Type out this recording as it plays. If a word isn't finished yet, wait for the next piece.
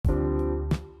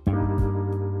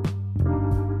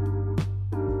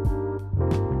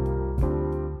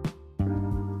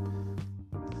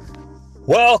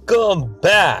Welcome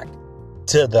back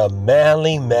to the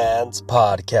Manly Man's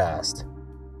Podcast.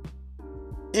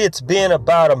 It's been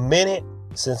about a minute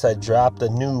since I dropped a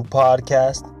new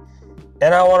podcast,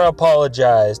 and I want to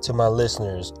apologize to my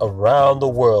listeners around the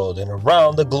world and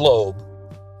around the globe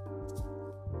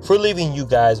for leaving you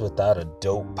guys without a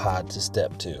dope pod to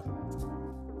step to.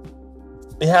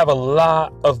 We have a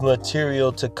lot of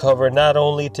material to cover, not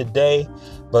only today,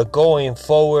 but going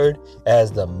forward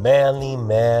as the Manly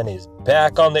Man is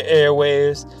back on the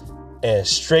airwaves and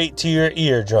straight to your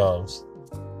eardrums.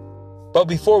 But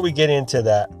before we get into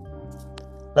that,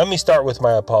 let me start with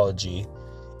my apology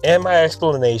and my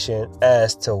explanation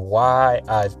as to why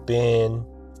I've been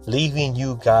leaving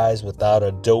you guys without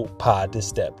a dope pod to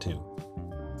step to.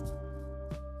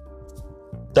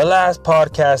 The last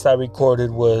podcast I recorded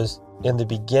was in the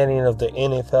beginning of the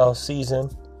NFL season,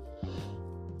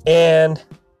 and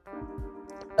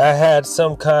I had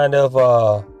some kind of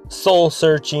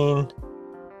soul-searching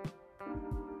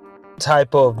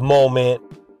type of moment.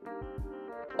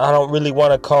 I don't really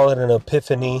want to call it an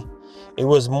epiphany. It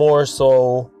was more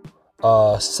so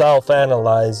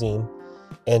self-analyzing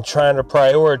and trying to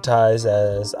prioritize,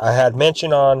 as I had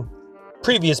mentioned on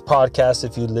previous podcasts,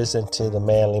 if you listen to the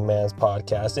Manly Man's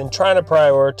Podcast, and trying to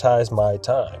prioritize my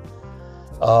time.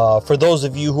 For those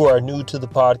of you who are new to the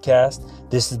podcast,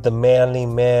 this is the Manly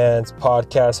Man's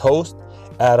Podcast host,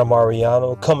 Adam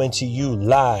Ariano, coming to you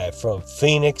live from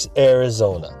Phoenix,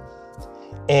 Arizona.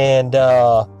 And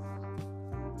I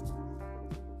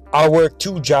work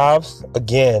two jobs.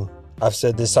 Again, I've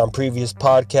said this on previous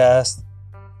podcasts.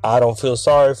 I don't feel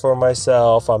sorry for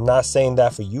myself. I'm not saying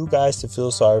that for you guys to feel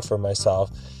sorry for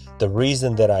myself. The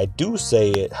reason that I do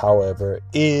say it, however,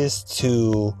 is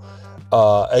to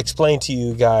explain to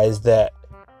you guys that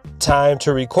time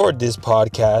to record this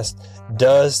podcast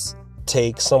does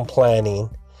take some planning.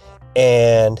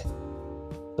 And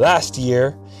last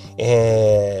year,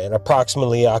 in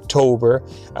approximately October,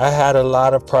 I had a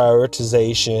lot of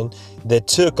prioritization that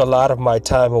took a lot of my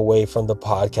time away from the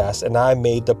podcast, and I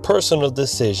made the personal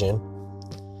decision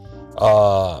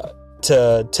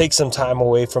to take some time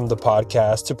away from the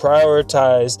podcast to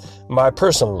prioritize my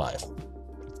personal life.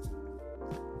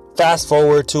 Fast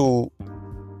forward to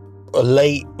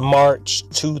late March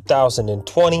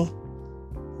 2020,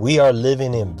 we are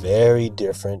living in very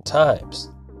different times.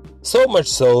 So much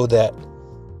so that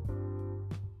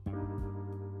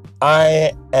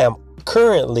I am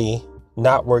currently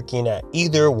not working at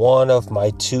either one of my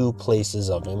two places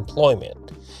of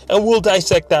employment. And we'll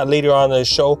dissect that later on in the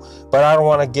show, but I don't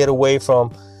want to get away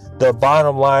from the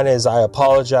bottom line. Is I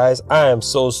apologize. I am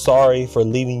so sorry for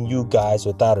leaving you guys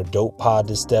without a dope pod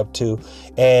to step to.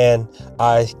 And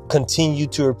I continue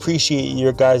to appreciate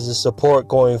your guys' support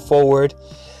going forward.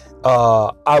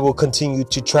 I will continue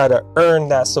to try to earn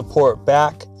that support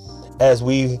back as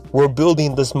we're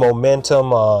building this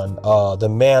momentum on the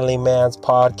Manly Man's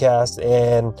Podcast.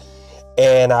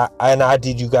 And I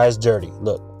did you guys dirty.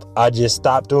 Look, I just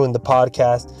stopped doing the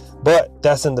podcast, but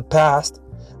that's in the past.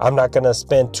 I'm not going to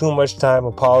spend too much time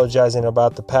apologizing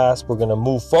about the past. We're going to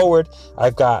move forward.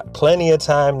 I've got plenty of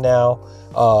time now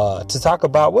to talk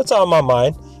about what's on my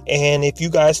mind. And if you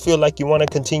guys feel like you want to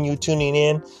continue tuning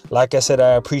in, like I said,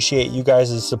 I appreciate you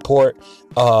guys' support.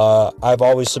 I've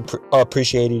always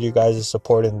appreciated you guys'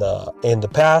 support in the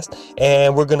past.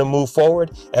 And we're going to move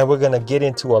forward, and we're going to get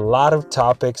into a lot of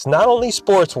topics, not only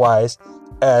sports-wise,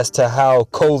 as to how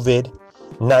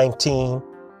COVID-19,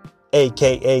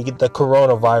 aka the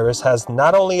coronavirus, has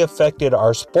not only affected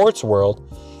our sports world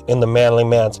in the Manly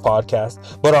Man's Podcast,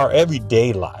 but our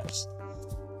everyday lives.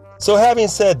 So having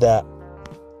said that,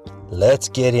 let's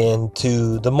get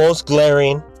into the most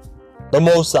glaring, the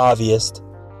most obvious.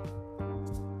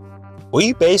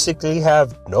 We basically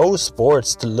have no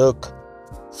sports to look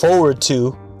forward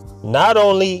to, not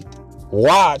only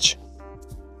watch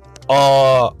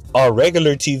on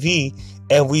regular TV,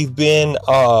 and we've been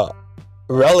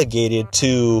relegated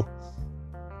to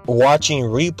watching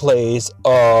replays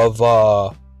of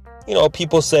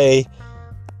people say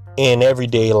in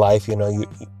everyday life, you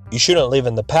shouldn't live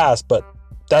in the past, but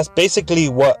that's basically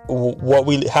what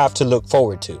we have to look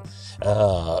forward to,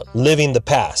 living the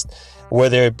past,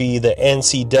 whether it be the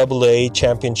NCAA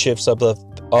championships of the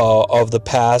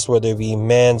past, whether it be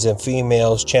men's and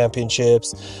females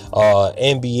championships,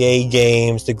 NBA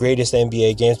games, the greatest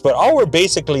NBA games. But all we're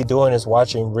basically doing is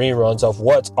watching reruns of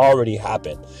what's already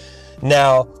happened.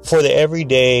 Now, for the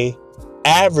everyday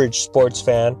average sports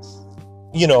fan,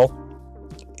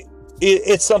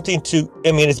 it's something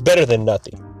it's better than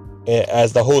nothing.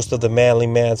 As the host of the Manly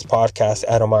Man's Podcast,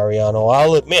 Adam Ariano,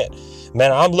 I'll admit,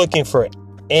 man, I'm looking for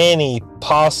any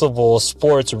possible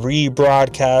sports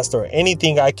rebroadcast or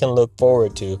anything I can look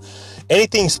forward to.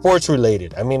 Anything sports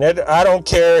related. I mean, I don't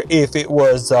care if it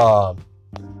was, oh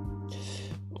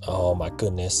my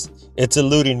goodness. It's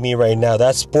eluding me right now.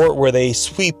 That sport where they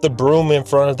sweep the broom in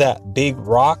front of that big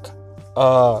rock.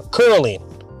 Curling.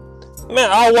 Man,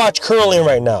 I'll watch curling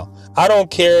right now. I don't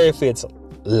care if it's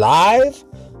live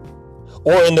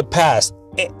or in the past.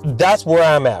 That's where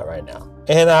I'm at right now.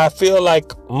 And I feel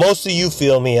like most of you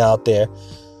feel me out there.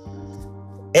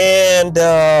 And,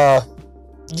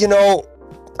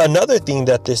 another thing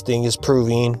that this thing is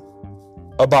proving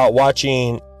about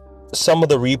watching some of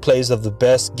the replays of the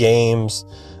best games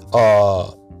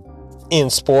in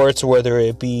sports, whether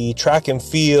it be track and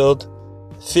field,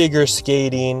 figure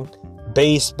skating,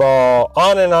 baseball,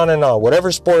 on and on and on,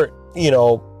 whatever sport,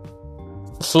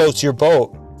 floats your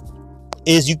boat,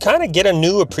 is you kind of get a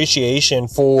new appreciation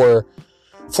for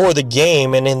the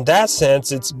game. And in that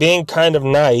sense, it's been kind of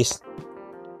nice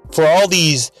for all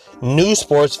these new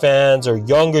sports fans or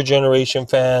younger generation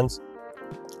fans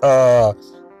to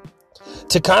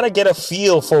kind of get a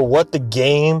feel for what the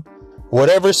game,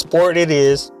 whatever sport it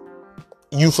is,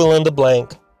 you fill in the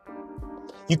blank.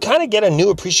 You kind of get a new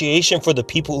appreciation for the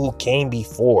people who came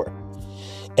before.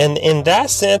 And in that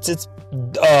sense, it's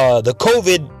the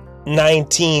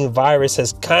COVID-19 virus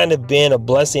has kind of been a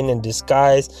blessing in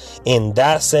disguise in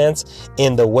that sense,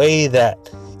 in the way that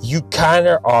you kind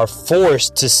of are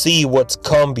forced to see what's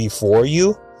come before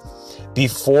you in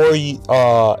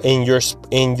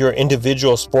your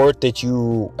individual sport that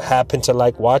you happen to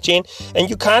like watching. And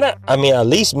you kind of, at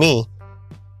least me,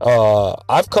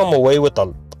 I've come away with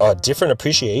a different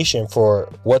appreciation for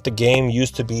what the game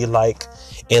used to be like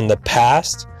in the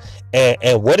past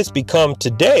and what it's become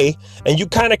today. And you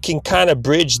can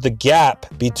bridge the gap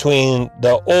between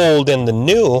the old and the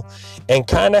new, and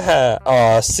kind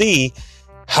of see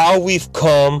how we've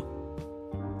come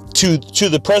to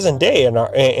the present day in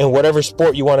whatever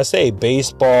sport you want to say: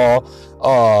 baseball,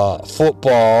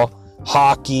 football,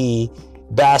 hockey,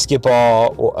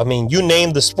 basketball. You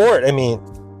name the sport.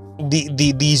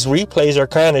 These replays are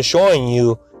kind of showing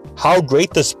you how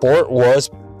great the sport was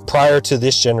prior to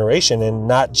this generation, and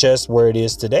not just where it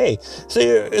is today.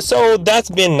 So that's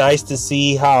been nice to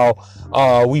see how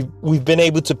we've been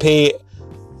able to pay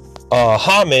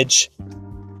homage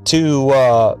to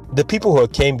the people who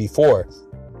came before,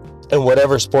 in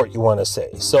whatever sport you want to say.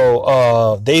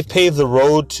 So they've paved the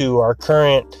road to our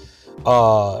current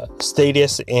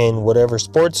status in whatever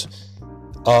sports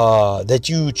that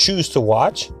you choose to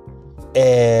watch.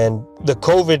 And the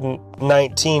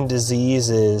COVID-19 disease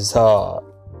is,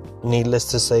 needless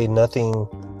to say, nothing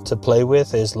to play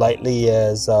with, as lightly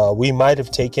as we might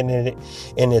have taken it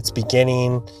in its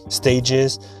beginning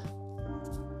stages.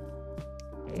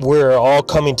 We're all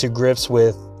coming to grips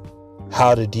with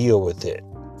how to deal with it.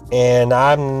 And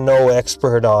I'm no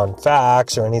expert on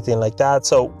facts or anything like that,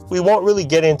 so we won't really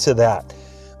get into that.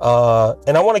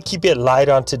 And I want to keep it light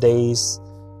on today's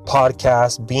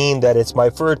podcast, being that it's my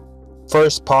first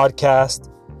podcast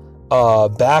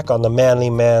back on the Manly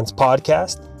Man's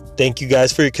podcast. Thank you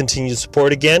guys for your continued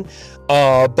support again.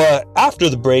 But after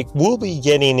the break, we'll be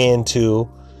getting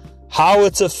into how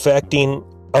it's affecting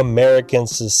American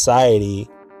society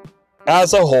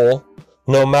as a whole,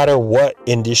 no matter what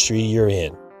industry you're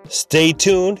in. Stay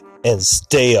tuned and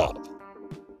stay up.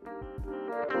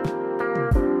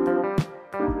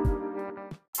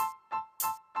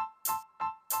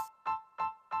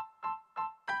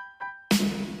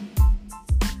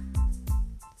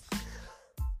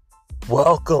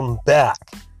 Welcome back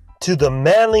to the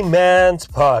Manly Man's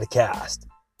Podcast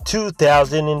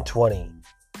 2020.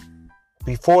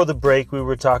 Before the break, we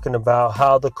were talking about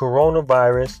how the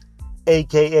coronavirus,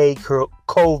 aka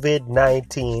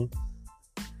COVID-19,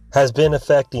 has been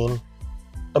affecting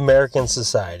American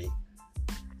society.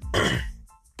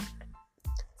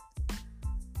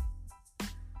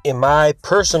 In my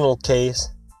personal case,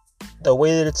 the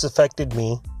way that it's affected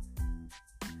me,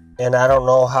 and I don't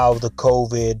know how the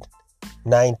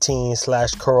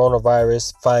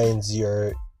COVID-19/coronavirus finds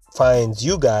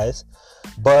you guys,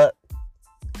 but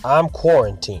I'm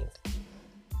quarantined.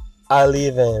 I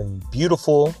live in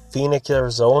beautiful Phoenix,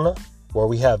 Arizona, where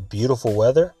we have beautiful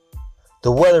weather.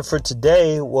 The weather for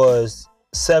today was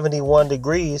 71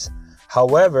 degrees.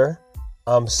 However,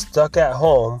 I'm stuck at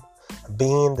home,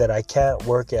 being that I can't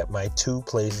work at my two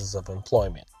places of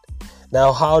employment.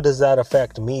 Now, how does that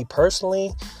affect me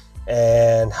personally?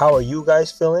 And how are you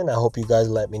guys feeling? I hope you guys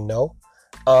let me know.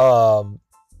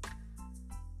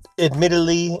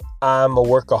 Admittedly, I'm a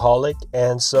workaholic,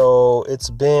 and so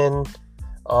it's been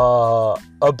a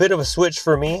bit of a switch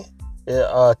for me,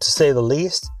 to say the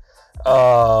least.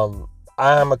 I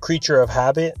am a creature of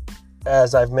habit,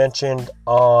 as I've mentioned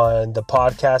on the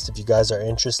podcast. If you guys are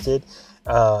interested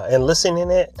in listening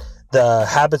to it, the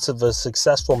habits of a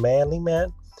successful manly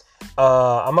man.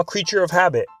 I'm a creature of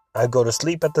habit. I go to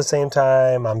sleep at the same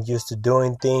time. I'm used to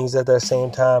doing things at the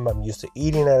same time. I'm used to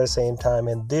eating at the same time.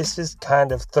 And this has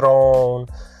kind of thrown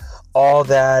all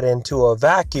that into a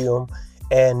vacuum.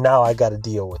 And now I got to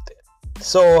deal with it.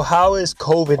 So how is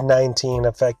COVID-19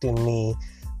 affecting me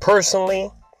personally?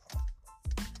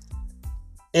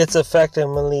 It's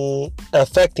affecting me. I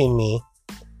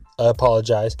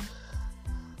apologize.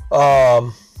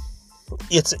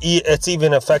 It's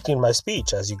even affecting my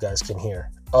speech, as you guys can hear.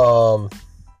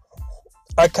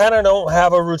 I kind of don't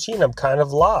have a routine. I'm kind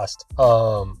of lost.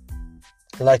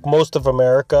 Like most of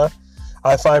America,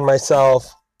 I find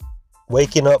myself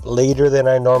waking up later than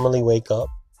I normally wake up,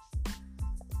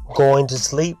 going to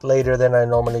sleep later than I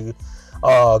normally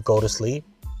go to sleep.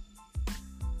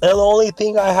 And the only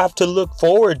thing I have to look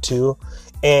forward to,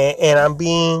 and I'm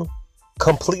being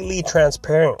completely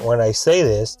transparent when I say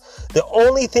this, the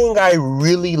only thing I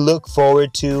really look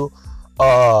forward to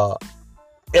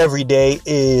every day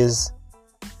is,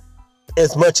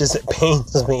 as much as it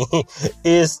pains me,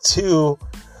 is to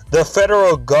the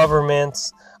federal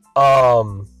government's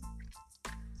I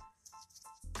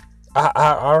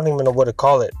don't even know what to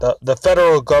call it. The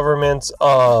federal government's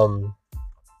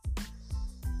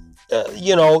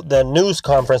the news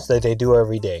conference that they do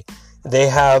every day. They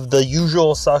have the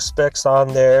usual suspects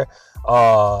on there.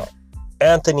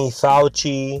 Anthony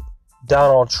Fauci,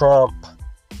 Donald Trump,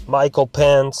 Michael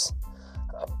Pence.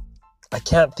 I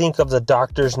can't think of the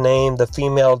doctor's name, the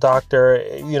female doctor,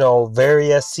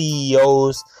 various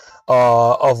CEOs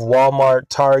of Walmart,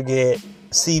 Target,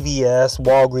 CVS,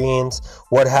 Walgreens,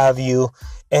 what have you.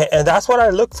 And that's what I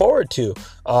look forward to.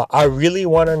 I really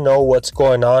want to know what's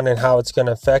going on and how it's going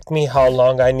to affect me, how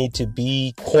long I need to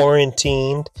be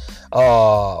quarantined,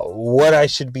 what I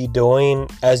should be doing,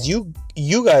 as you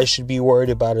guys should be worried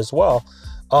about as well.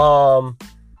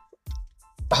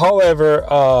 However,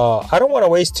 I don't want to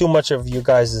waste too much of you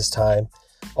guys' time.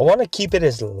 I want to keep it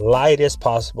as light as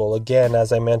possible. Again,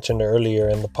 as I mentioned earlier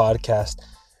in the podcast,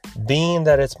 being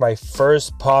that it's my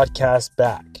first podcast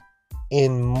back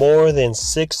in more than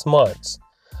 6 months,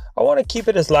 I want to keep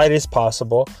it as light as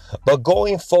possible. But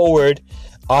going forward,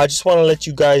 I just want to let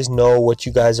you guys know what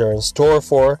you guys are in store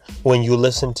for when you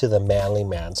listen to the Manly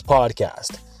Man's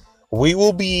podcast. We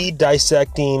will be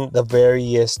dissecting the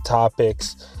various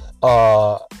topics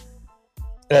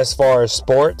as far as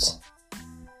sports,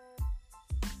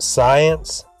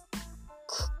 science,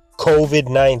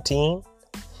 COVID-19,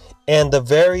 and the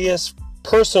various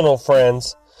personal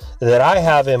friends that I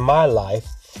have in my life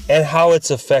and how it's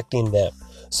affecting them.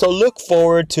 So look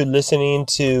forward to listening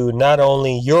to not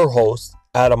only your host,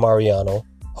 Adam Ariano,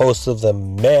 host of the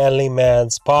Manly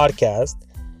Man's podcast,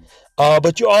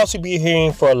 but you'll also be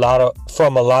hearing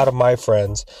from a lot of my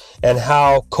friends and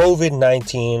how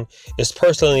COVID-19 is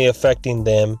personally affecting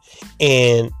them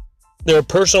in their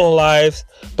personal lives,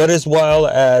 but as well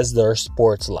as their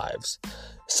sports lives.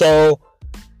 So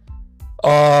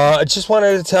I just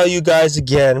wanted to tell you guys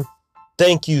again,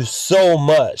 thank you so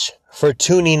much for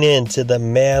tuning in to the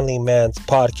Manly Man's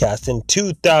podcast in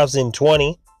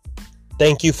 2020.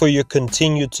 Thank you for your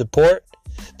continued support.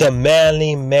 The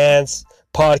Manly Man's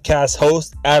podcast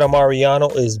host, Adam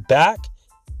Ariano, is back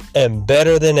and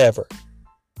better than ever.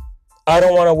 I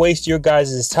don't want to waste your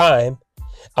guys' time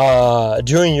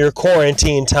during your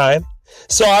quarantine time,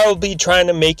 so I will be trying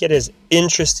to make it as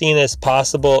interesting as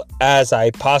possible as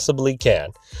I possibly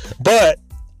can. But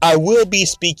I will be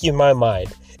speaking my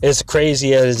mind, as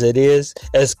crazy as it is,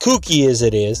 as kooky as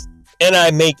it is, and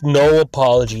I make no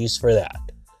apologies for that.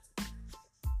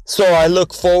 So I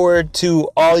look forward to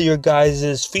all your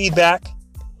guys' feedback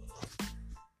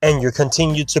and your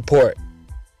continued support.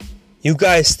 You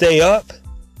guys stay up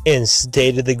and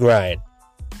stay to the grind.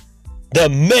 The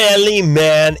Manly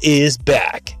Man is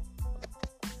back.